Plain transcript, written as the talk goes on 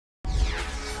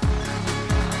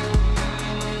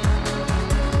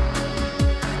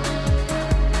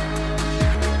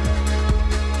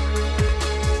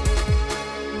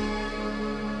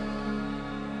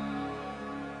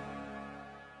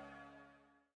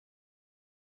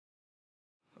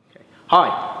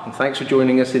Hi, and thanks for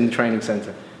joining us in the training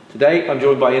centre. Today I'm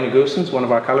joined by Inne Goossens, one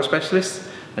of our colour specialists,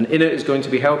 and Inne is going to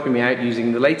be helping me out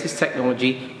using the latest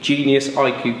technology, Genius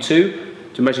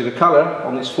IQ2, to measure the colour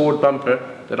on this Ford bumper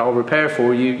that I'll repair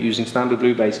for you using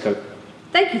Standoblue Basecoat.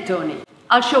 Thank you, Tony.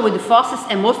 I'll show you the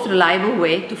fastest and most reliable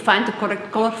way to find the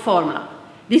correct colour formula.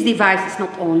 This device is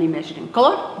not only measuring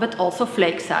colour, but also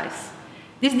flake size.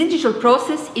 This digital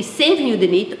process is saving you the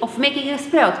need of making a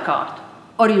spreadout card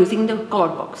or using the colour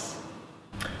box.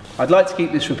 I'd like to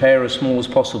keep this repair as small as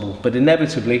possible, but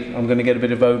inevitably I'm going to get a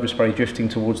bit of overspray drifting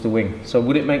towards the wing. So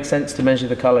would it make sense to measure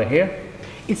the colour here?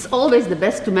 It's always the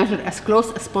best to measure as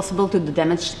close as possible to the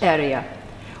damaged area.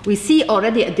 We see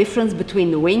already a difference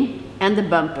between the wing and the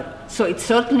bumper, so it's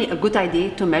certainly a good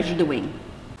idea to measure the wing.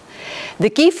 The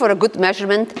key for a good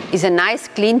measurement is a nice,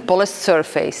 clean, polished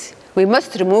surface. We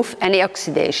must remove any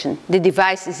oxidation. The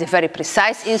device is a very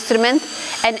precise instrument,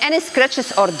 and any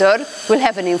scratches or dirt will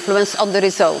have an influence on the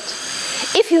result.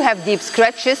 If you have deep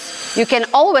scratches, you can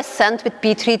always sand with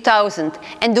P3000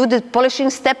 and do the polishing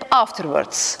step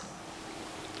afterwards.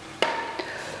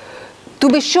 To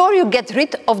be sure you get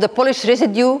rid of the polish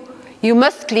residue, you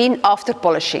must clean after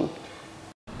polishing.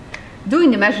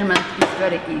 Doing the measurement is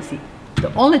very easy.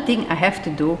 The only thing I have to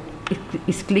do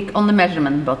is click on the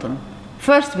measurement button.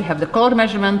 First we have the color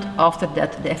measurement, after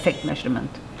that the effect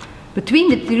measurement. Between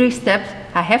the three steps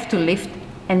I have to lift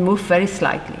and move very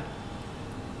slightly.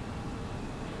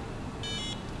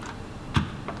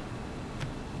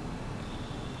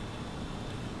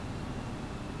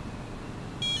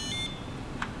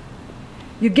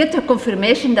 You get a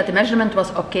confirmation that the measurement was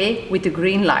okay with the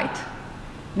green light.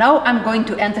 Now I'm going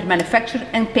to enter manufacturer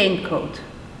and paint code.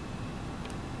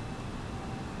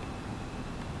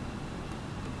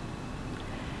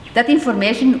 That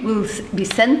information will be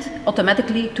sent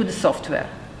automatically to the software.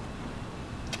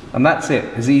 And that's it,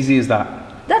 as easy as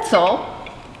that? That's all.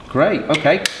 Great,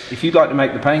 okay. If you'd like to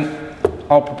make the paint,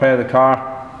 I'll prepare the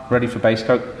car ready for base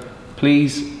coat.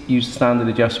 Please use the standard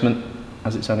adjustment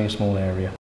as it's only a small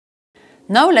area.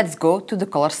 Now let's go to the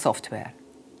color software.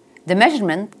 The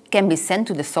measurement can be sent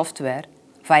to the software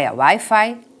via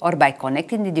Wi-Fi or by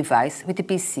connecting the device with the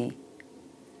PC.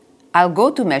 I'll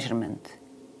go to measurement.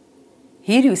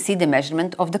 Here you see the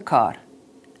measurement of the car.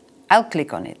 I'll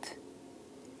click on it.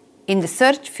 In the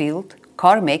search field,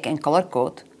 car make and color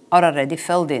code are already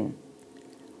filled in.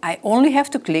 I only have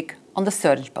to click on the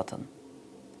search button.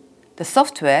 The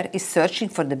software is searching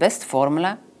for the best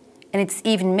formula, and it's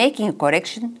even making a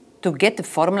correction to get the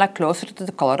formula closer to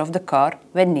the color of the car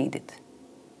when needed.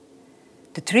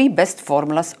 The three best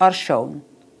formulas are shown.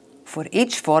 For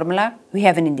each formula, we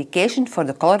have an indication for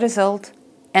the color result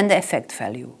and the effect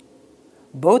value.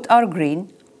 Both are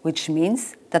green, which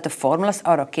means that the formulas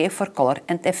are okay for color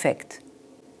and effect.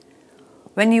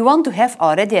 When you want to have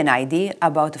already an idea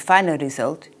about the final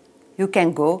result, you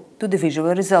can go to the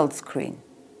visual results screen.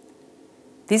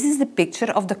 This is the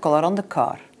picture of the color on the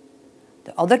car.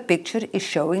 The other picture is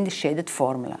showing the shaded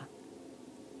formula.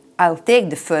 I'll take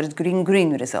the first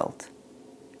green result.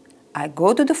 I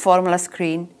go to the formula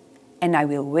screen and I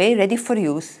will weigh ready for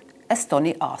use as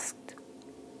Tony asked.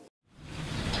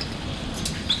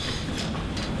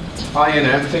 Hi Inne,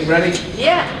 everything ready?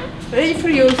 Yeah, ready for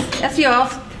use, as you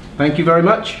asked. Thank you very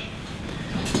much.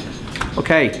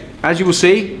 Okay, as you will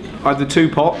see, I have the two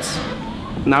pots.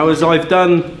 Now, as I've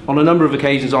done on a number of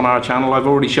occasions on our channel, I've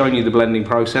already shown you the blending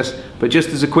process, but just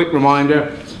as a quick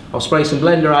reminder, I'll spray some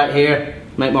blender out here,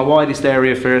 make my widest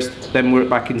area first, then work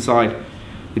back inside.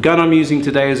 The gun I'm using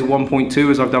today is a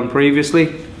 1.2 as I've done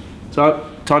previously. So,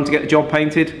 time to get the job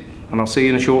painted, and I'll see you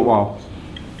in a short while.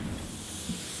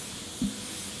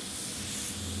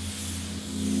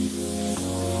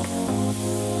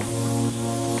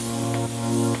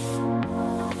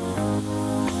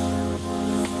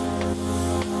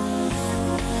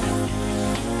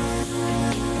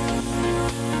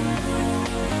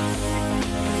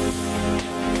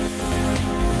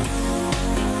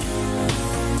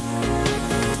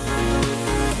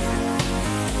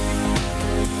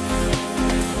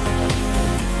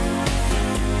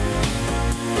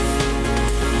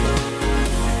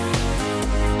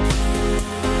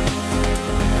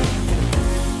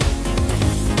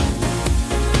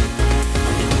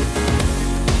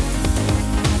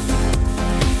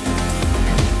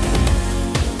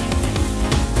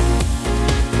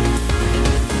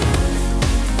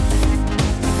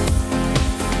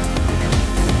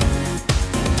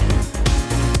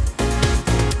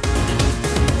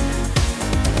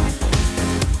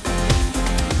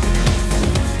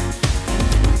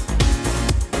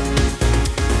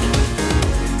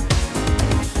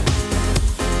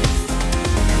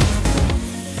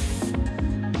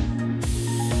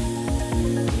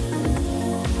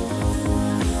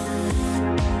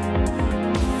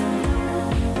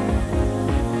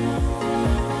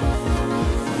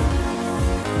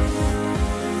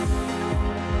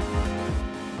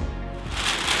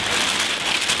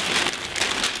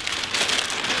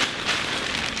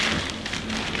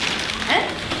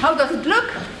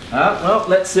 Well,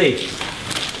 let's see.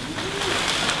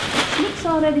 Looks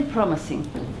already promising.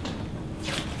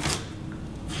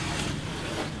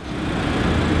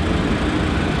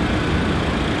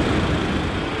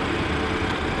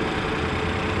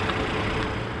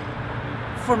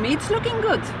 For me it's looking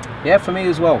good. Yeah, for me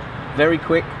as well. Very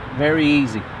quick, very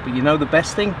easy. But you know the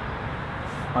best thing?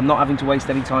 I'm not having to waste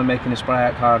any time making a spray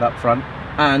out card up front,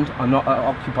 and I'm not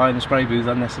occupying the spray booth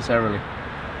unnecessarily.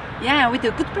 Yeah, with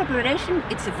a good preparation,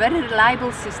 it's a very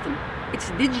reliable system. It's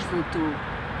a digital tool,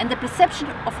 and the perception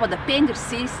of what the painter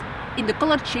sees in the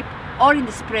color chip or in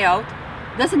the spray out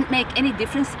doesn't make any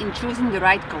difference in choosing the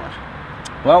right color.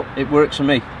 Well, it works for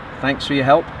me. Thanks for your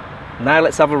help. Now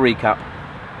let's have a recap.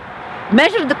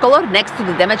 Measure the color next to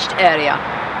the damaged area.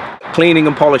 Cleaning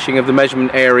and polishing of the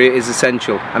measurement area is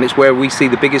essential, and it's where we see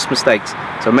the biggest mistakes,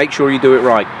 so make sure you do it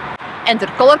right. Enter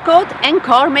color code and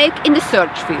car make in the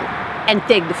search field, and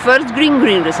take the first green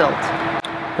result.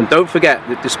 And don't forget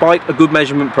that despite a good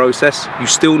measurement process, you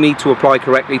still need to apply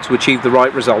correctly to achieve the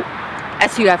right result.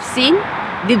 As you have seen,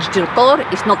 digital color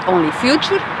is not only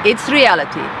future, it's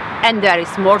reality, and there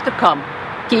is more to come.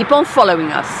 Keep on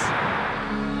following us.